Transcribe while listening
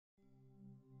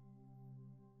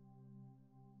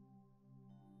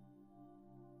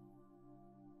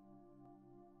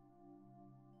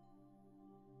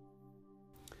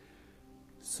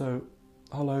So,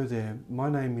 hello there, my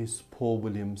name is Paul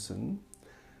Williamson,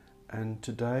 and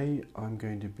today I'm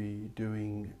going to be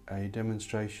doing a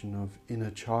demonstration of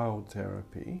inner child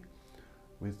therapy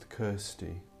with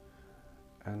Kirsty.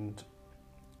 And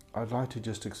I'd like to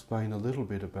just explain a little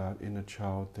bit about inner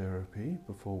child therapy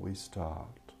before we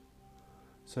start.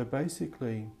 So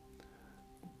basically,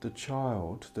 the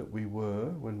child that we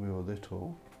were when we were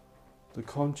little, the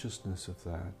consciousness of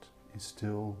that is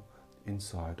still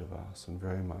inside of us and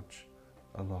very much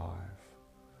alive.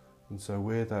 And so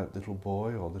where that little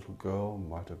boy or little girl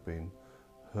might have been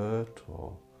hurt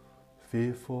or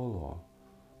fearful or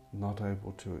not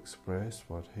able to express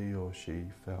what he or she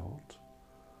felt,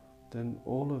 then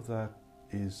all of that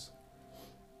is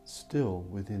still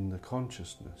within the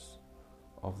consciousness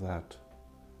of that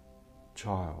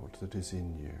child that is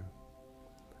in you.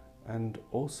 And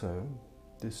also,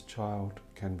 this child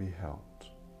can be helped.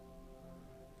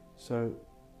 So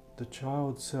the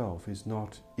child self is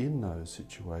not in those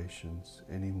situations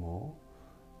anymore,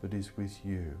 but is with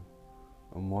you.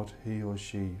 And what he or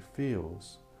she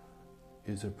feels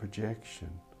is a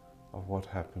projection of what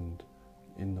happened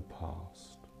in the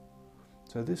past.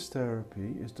 So this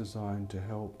therapy is designed to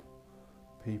help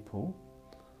people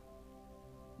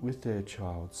with their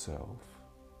child self.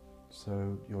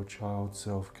 So your child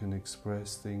self can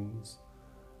express things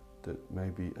that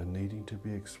maybe are needing to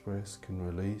be expressed, can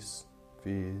release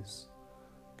fears,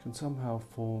 can somehow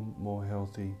form more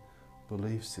healthy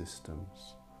belief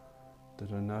systems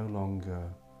that are no longer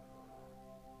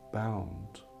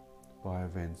bound by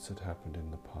events that happened in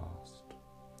the past.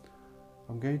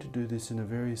 I'm going to do this in a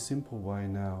very simple way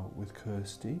now with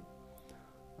Kirsty,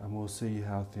 and we'll see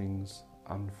how things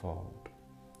unfold.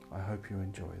 I hope you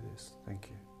enjoy this. Thank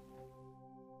you.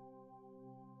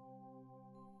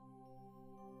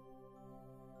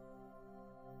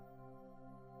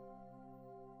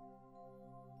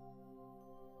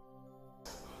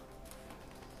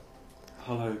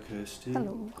 Hello Kirsty.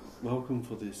 Hello. Welcome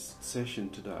for this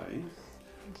session today.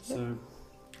 So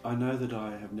I know that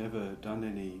I have never done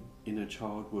any inner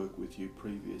child work with you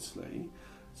previously,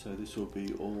 so this will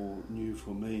be all new for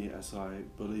me, as I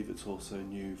believe it's also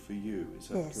new for you. Is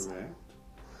that Yes. correct?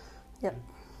 Yep.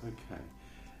 Okay.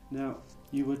 Now,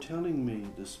 you were telling me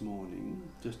this morning,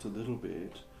 just a little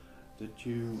bit, that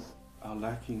you are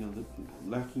lacking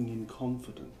in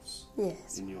confidence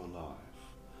Yes. in your life.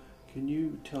 Can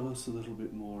you tell us a little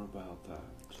bit more about that?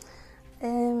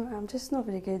 I'm just not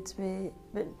very good to be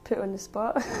put on the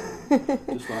spot.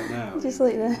 Just like now? Just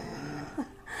like that.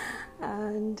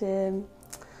 And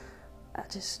I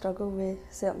just struggle with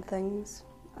certain things.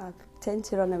 I tend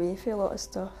to run away from a lot of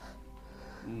stuff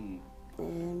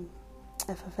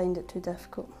if I find it too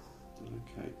difficult.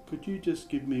 Okay. Could you just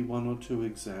give me one or two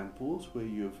examples where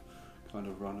you've kind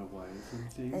of run away from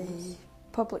things?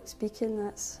 Public speaking,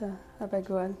 that's a big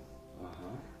one.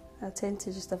 Uh-huh. I tend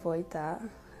to just avoid that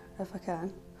if I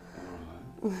can.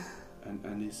 All right.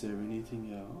 And is there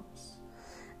anything else?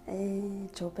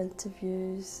 Job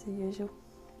interviews, the usual.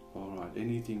 All right.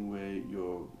 Anything where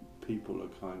your people are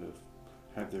kind of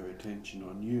have their attention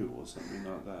on you or something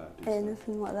like that?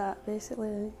 Anything like that,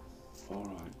 basically. All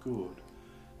right. Good.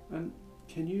 And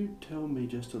can you tell me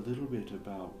just a little bit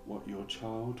about what your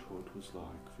childhood was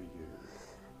like for you?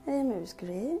 It was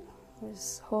great. It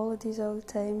was holidays all the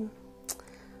time.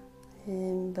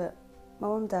 But my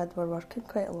mum and dad were working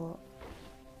quite a lot.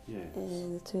 Yes.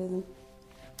 The two of them.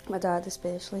 My dad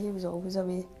especially, he was always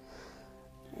away.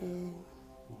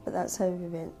 But that's how we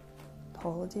went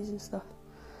holidays and stuff.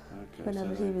 Okay,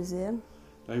 Whenever so he was there.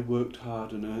 They worked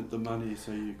hard and earned the money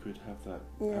so you could have that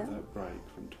break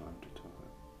from time to time.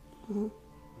 Mm-hmm.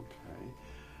 Okay.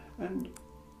 And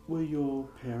were your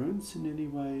parents in any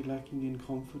way lacking in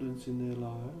confidence in their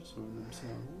lives or in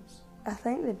themselves? I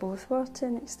think they both were to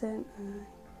an extent.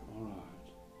 All right.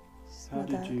 How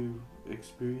did you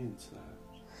experience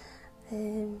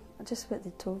that? Just what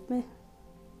they told me.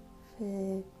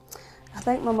 I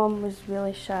think my mum was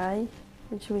really shy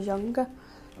when she was younger,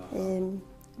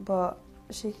 but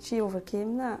she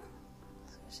overcame that.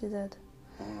 So she did.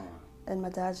 All right. And my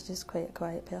dad's just quite a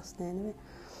quiet person anyway.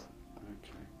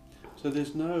 Okay. So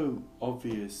there's no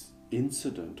obvious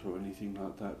incident or anything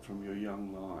like that from your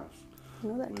young life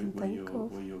No, that I can think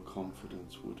of. where your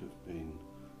confidence would have been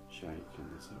shaken,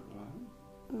 is that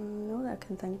right? No, that I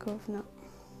can think of, no.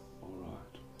 All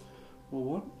right. Well,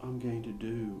 what I'm going to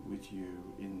do with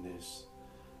you in this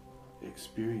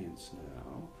experience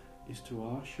now is to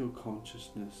ask your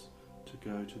consciousness to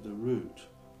go to the root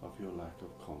of your lack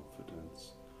of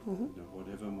confidence,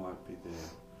 whatever might be there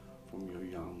from your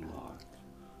young life,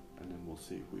 and then we'll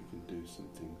see if we can do some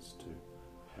things to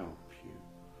help you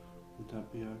Would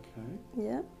that be okay?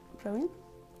 Yeah, brilliant.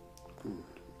 Good.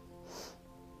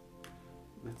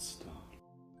 Let's start.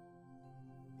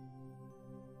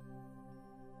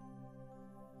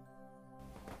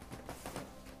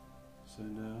 So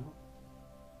now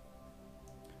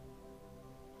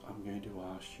I'm going to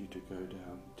ask you to go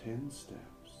down 10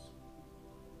 steps,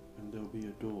 and there'll be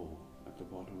a door at the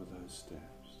bottom of those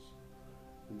steps,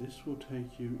 and this will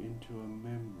take you into a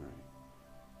memory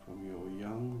from your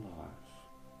young life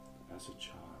as a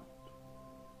child,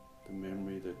 the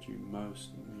memory that you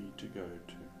most need to go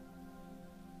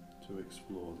to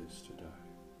explore this today.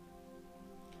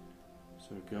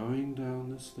 So going down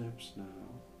the steps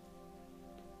now,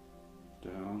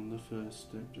 down the first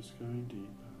step, just going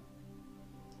deeper,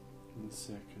 and the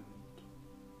second,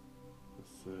 the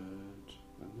third,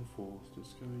 and the fourth,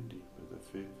 just going deeper, the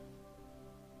fifth,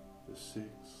 the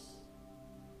sixth,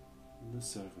 and the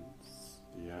seventh,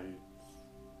 the eighth,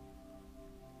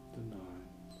 the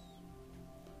ninth,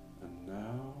 and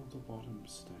now the bottom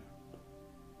step.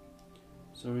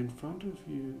 So in front of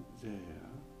you there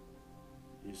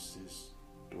is this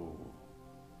door.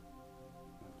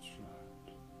 That's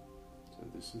right. So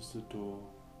this is the door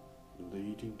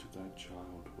leading to that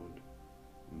childhood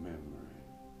memory.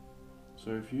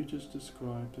 So if you just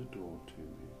describe the door to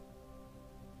me,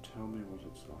 tell me what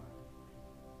it's like.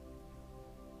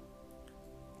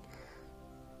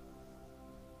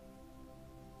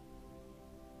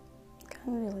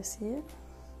 Can't really see it.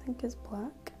 I think it's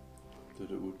black.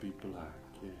 That it would be black,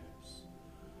 yes.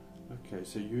 Okay,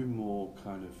 so you more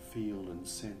kind of feel and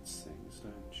sense things,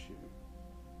 don't you?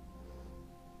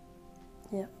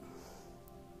 Yeah.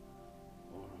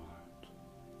 All right.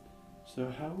 So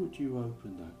how would you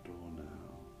open that door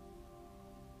now?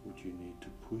 Would you need to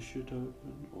push it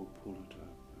open or pull it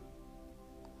open?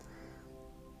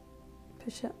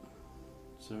 Push it.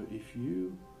 So if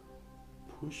you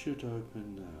push it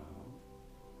open now,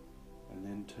 and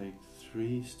then take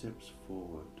 3 steps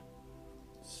forward,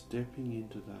 stepping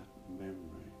into that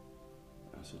memory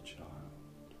as a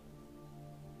child.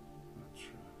 That's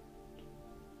right.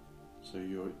 So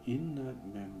you're in that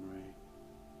memory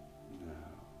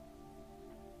now.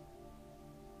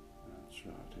 That's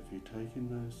right. Have you taken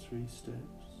those 3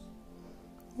 steps?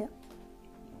 Yep.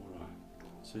 All right.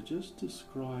 So just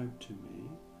describe to me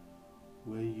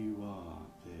where you are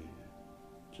there,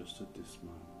 just at this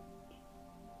moment.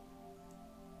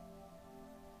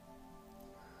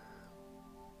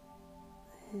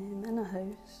 In a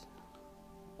house.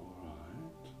 All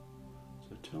right.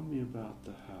 So tell me about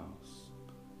the house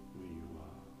where you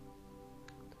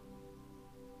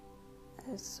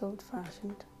are. It's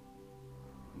old-fashioned.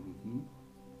 Mm-hmm.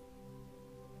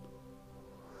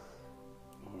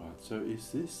 All right. So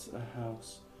is this a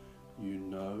house you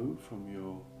know from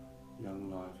your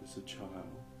young life as a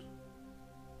child?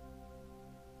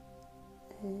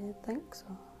 I think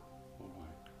so. All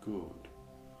right. Good.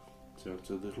 So it's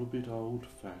a little bit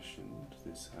old-fashioned,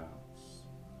 this house.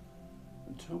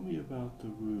 And tell me about the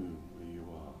room where you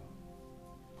are.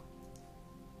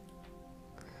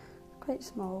 Quite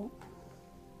small.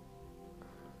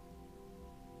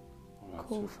 All right,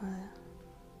 Coal so fire.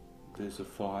 there's a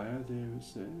fire there,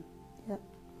 is there? Yep.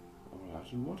 All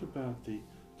right. And what about the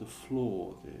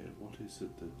floor there? What is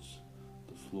it that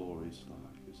the floor is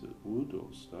like? Is it wood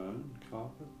or stone,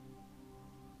 carpet?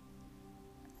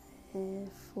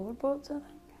 Floorboards, I think.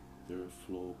 There are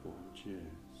floorboards,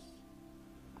 yes.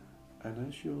 And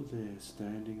as you're there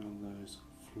standing on those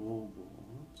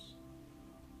floorboards,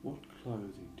 what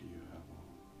clothing do you have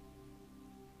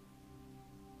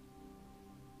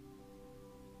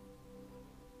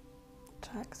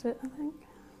on? Tracksuit, I think.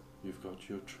 You've got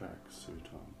your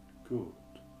tracksuit on. Good.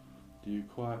 Do you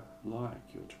quite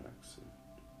like your tracksuit?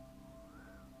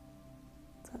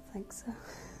 I don't think so.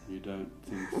 You don't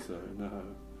think so,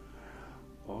 no.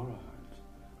 All right.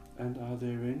 And are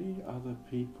there any other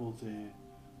people there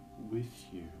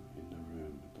with you in the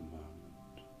room at the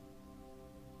moment?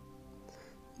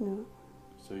 No.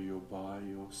 So you're by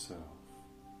yourself.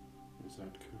 Is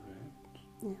that correct?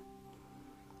 Yeah.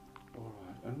 All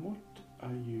right. And what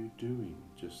are you doing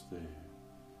just there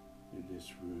in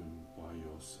this room by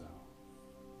yourself?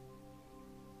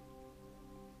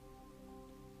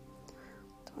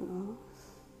 Don't know.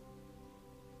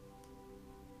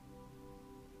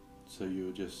 So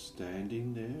you're just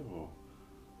standing there, or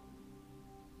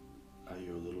are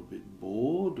you a little bit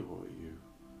bored, or you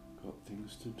got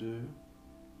things to do?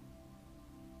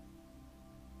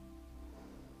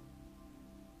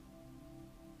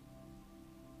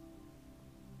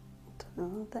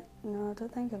 No, I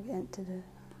don't think I've got anything to do.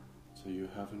 So you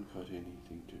haven't got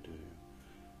anything to do.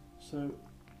 So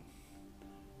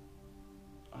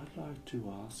I'd like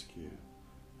to ask you,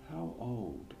 how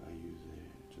old are you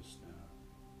there just now?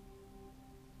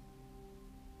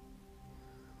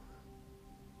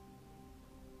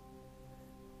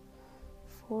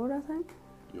 4, I think.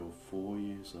 You're 4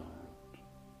 years old.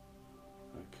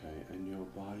 Okay, and you're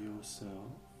by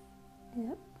yourself?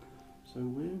 Yep. So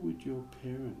where would your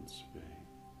parents be?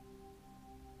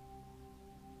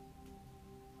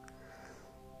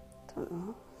 Don't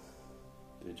know.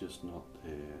 They're just not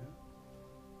there?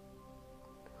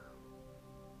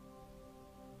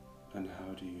 And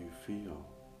how do you feel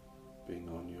being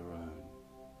on your own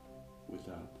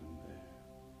without them there?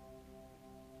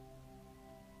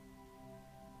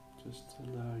 Just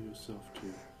allow yourself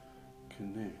to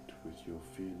connect with your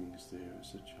feelings there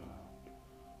as a child,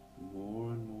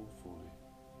 more and more fully.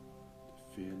 The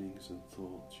feelings and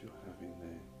thoughts you're having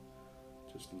there,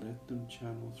 just let them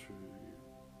channel through you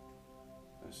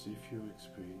as if you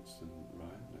experience them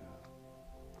right now.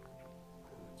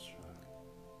 That's right.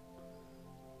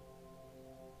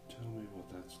 Tell me what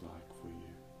that's like for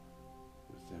you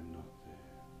with them not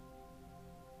there.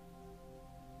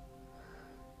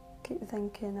 Keep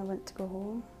thinking I want to go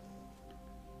home.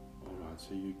 Alright,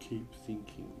 so you keep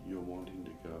thinking you're wanting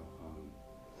to go home.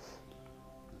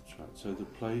 That's right. So the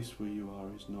place where you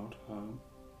are is not home?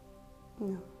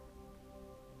 No.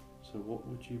 So what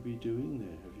would you be doing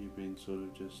there? Have you been sort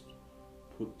of just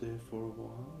put there for a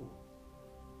while? Or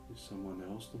is someone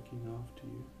else looking after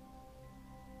you?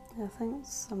 I think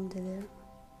somebody there.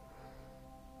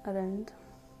 Around.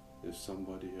 There's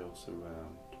somebody else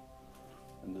around.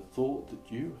 And the thought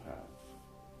that you have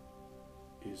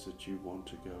is that you want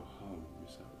to go home,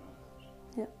 is that right?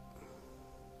 Yep.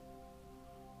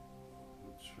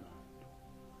 That's right.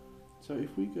 So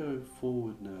if we go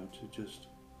forward now to just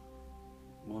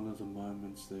one of the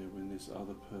moments there when this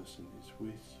other person is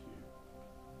with you.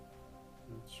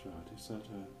 That's right. Is that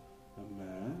a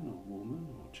man or woman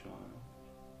or child?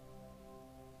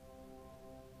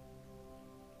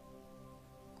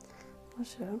 Not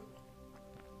sure.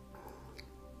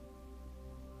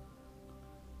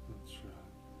 That's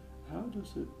right. How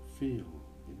does it feel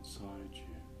inside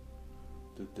you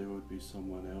that there would be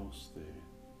someone else there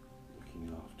looking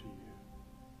after you?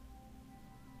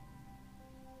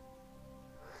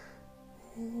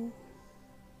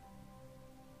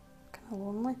 Kind of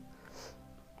lonely.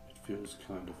 It feels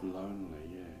kind of lonely,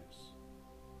 yes.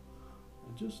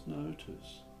 And just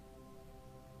notice,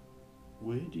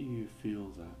 where do you feel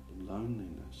that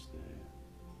loneliness there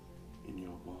in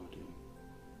your body?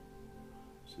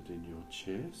 Is it in your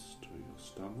chest or your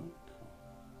stomach or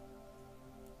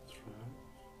throat?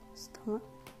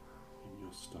 Stomach. In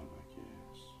your stomach,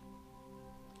 yes.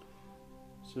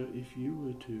 So if you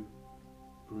were to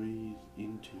breathe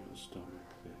into your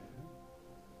stomach there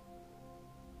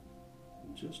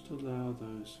and just allow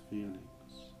those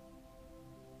feelings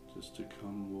just to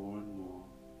come more and more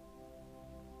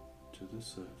to the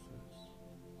surface.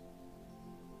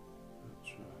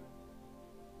 That's right.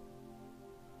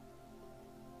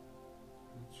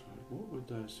 That's right. What would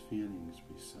those feelings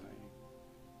be saying?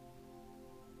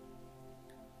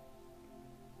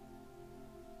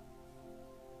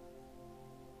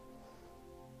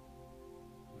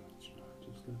 That's right.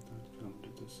 Just let that come to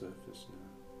the surface now.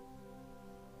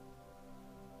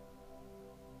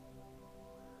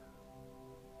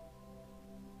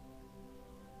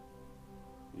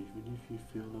 Even if you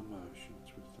feel emotions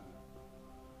with that,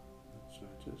 that's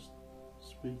right, just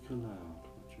speak aloud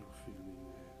what you're feeling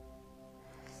there.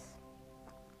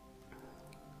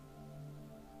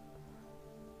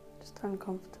 Just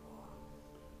uncomfortable.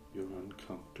 You're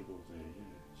uncomfortable there,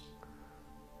 yes.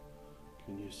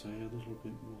 Can you say a little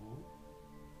bit more?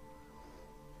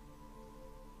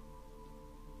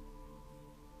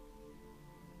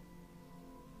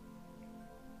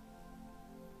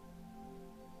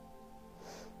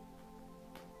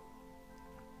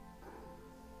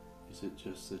 Is it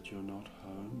just that you're not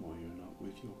home or you're not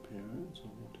with your parents, or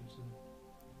what is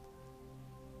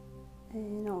it?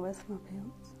 Not with my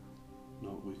parents.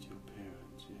 Not with your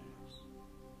parents, yes.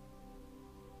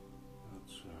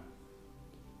 That's right.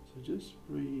 So just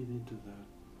breathe into that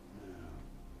now.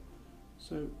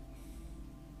 So,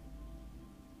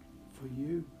 for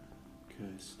you,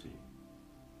 Kirsty,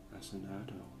 as an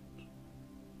adult,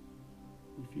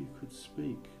 if you could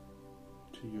speak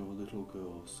to your little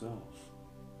girl self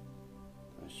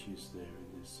as she's there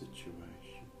in this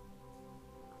situation,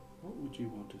 what would you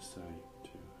want to say to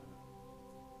her?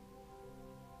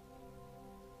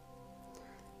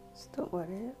 Just don't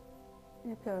worry.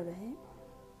 You'll be alright.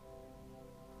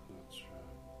 That's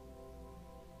right.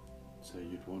 So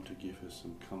you'd want to give her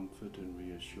some comfort and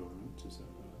reassurance, is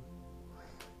that right?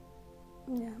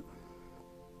 Yeah.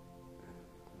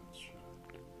 That's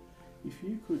right. If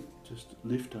you could just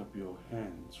lift up your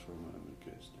hands for a moment,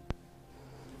 Kirsty.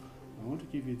 I want to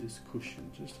give you this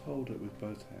cushion. Just hold it with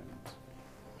both hands,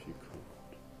 if you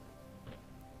could.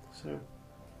 So,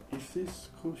 if this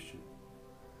cushion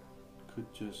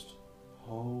could just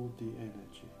hold the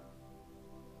energy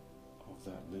of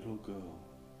that little girl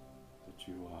that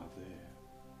you are there,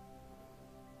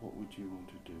 what would you want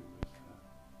to do with her?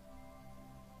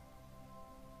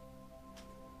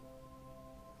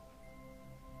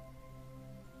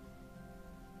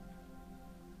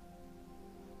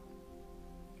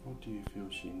 What do you feel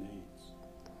she needs?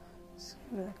 Just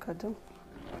give her a cuddle.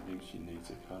 I think she needs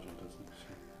a cuddle, doesn't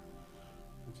she?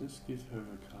 Well, just give her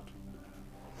a cuddle now.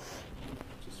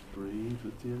 Just breathe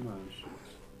with the emotions.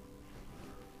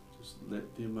 Just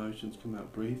let the emotions come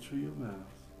out. Breathe through your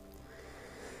mouth.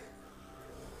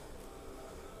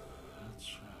 That's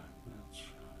right, that's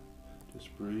right.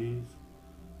 Just breathe.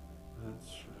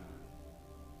 That's right.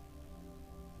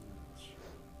 That's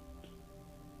right.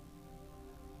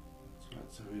 That's right.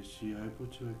 So is she able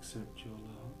to accept your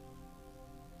love?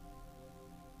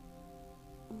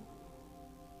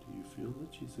 Do you feel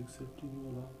that she's accepting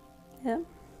your love? Yeah.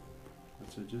 And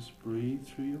so just breathe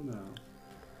through your mouth.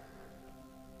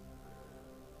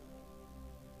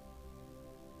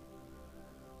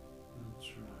 That's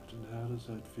right. And how does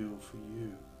that feel for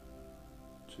you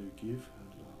to give her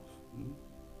love?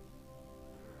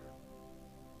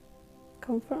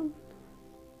 Comfort.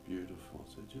 Beautiful.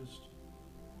 So just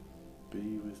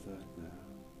be with that now.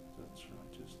 That's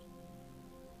right. Just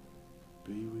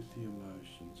be with the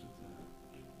emotions of that.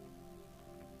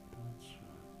 That's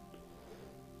right.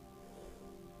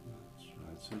 That's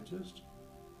right. So just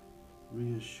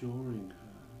reassuring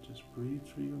her. Just breathe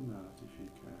through your mouth if you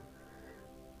can.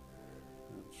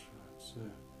 That's right. So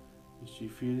is she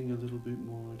feeling a little bit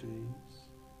more at ease?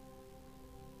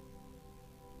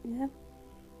 Yeah.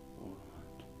 All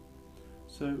right.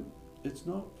 So it's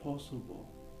not possible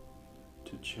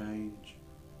to change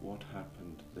what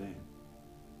happened then.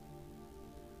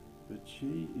 But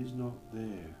she is not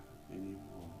there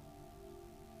anymore.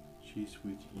 She's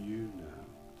with you now,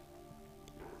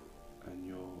 and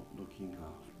you're looking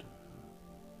after her.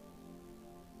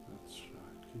 That's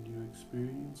right. Can you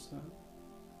experience that?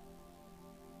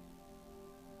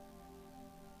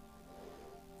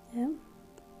 Yeah.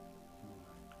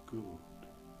 Alright, good.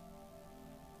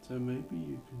 So maybe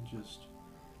you can just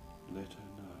let her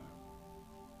know,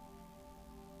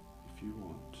 if you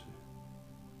want to,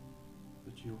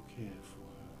 that you'll care for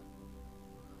her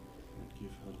and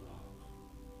give her love.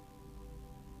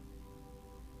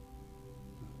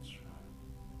 That's right.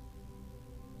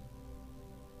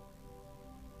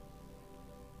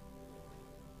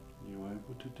 You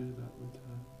able to do that with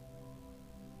her?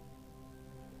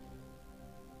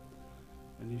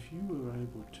 And if you were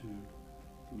able to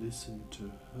listen to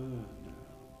her now,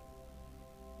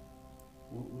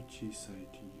 what would she say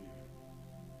to you?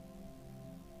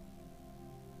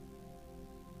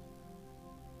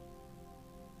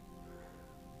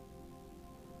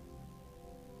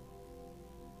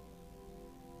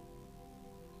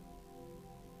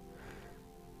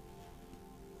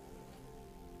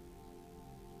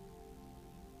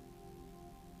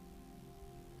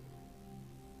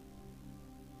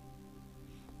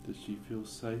 Does she feel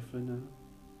safer now?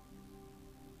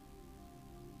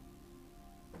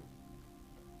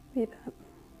 Be that.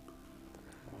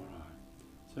 Alright.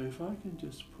 So if I can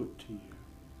just put to you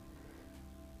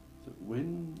that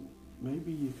when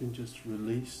maybe you can just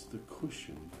release the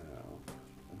cushion now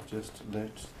and just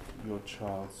let your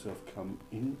child self come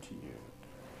into you.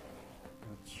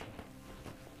 That's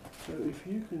right. So if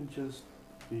you can just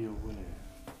be aware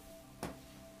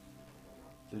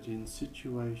that in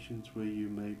situations where you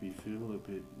maybe feel a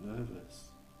bit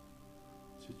nervous,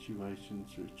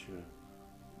 situations which are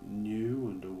new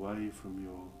and away from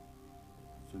your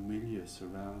familiar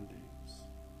surroundings,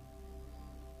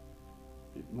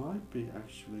 it might be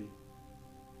actually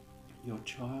your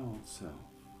child self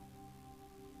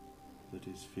that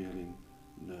is feeling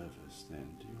nervous then.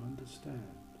 Do you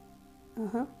understand?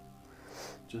 Uh-huh.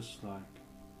 Just like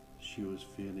she was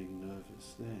feeling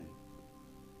nervous then,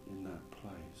 in that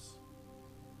place,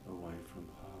 away from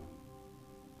home.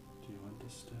 Do you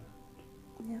understand?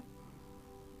 Yeah.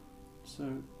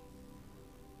 So,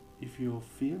 if you're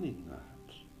feeling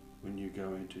that when you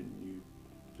go into new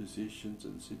positions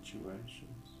and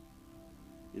situations,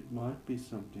 it might be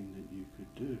something that you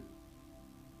could do,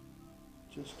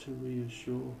 just to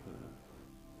reassure her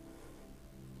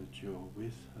that you're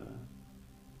with her,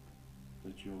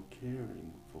 that you're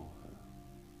caring for her.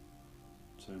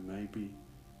 So maybe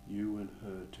you and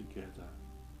her together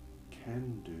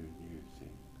can do new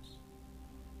things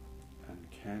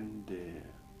and can dare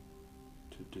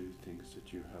to do things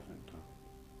that you haven't done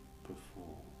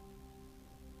before.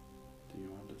 Do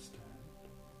you understand?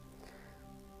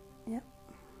 Yep.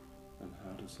 And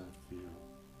how does that feel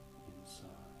inside?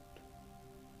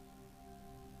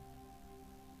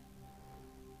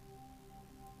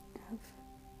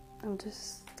 I'm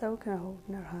just still kind of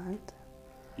holding her hand.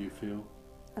 You feel?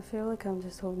 I feel like I'm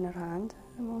just holding her hand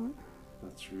at the moment.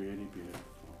 That's really beautiful.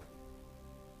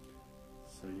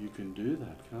 So you can do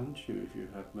that, can't you? If you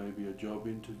have maybe a job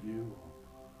interview or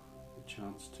a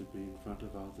chance to be in front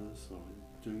of others or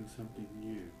doing something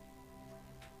new.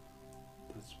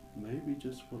 That's maybe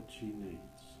just what she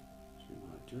needs. She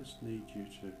might just need you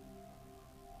to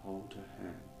hold her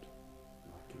hand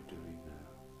like you're doing now.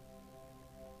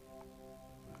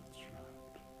 That's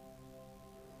right.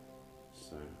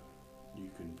 So you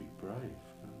can be brave,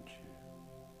 can't you?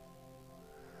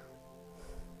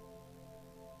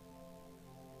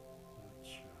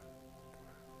 That's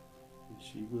right. Is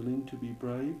she willing to be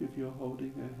brave if you're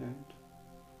holding her hand?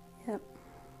 Yep.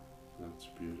 That's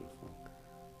beautiful.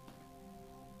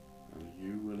 Are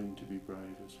you willing to be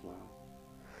brave as well?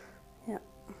 Yep.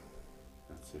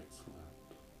 That's excellent.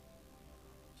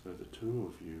 So the two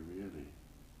of you really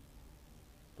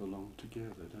belong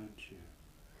together, don't you?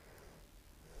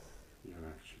 You're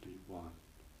actually one.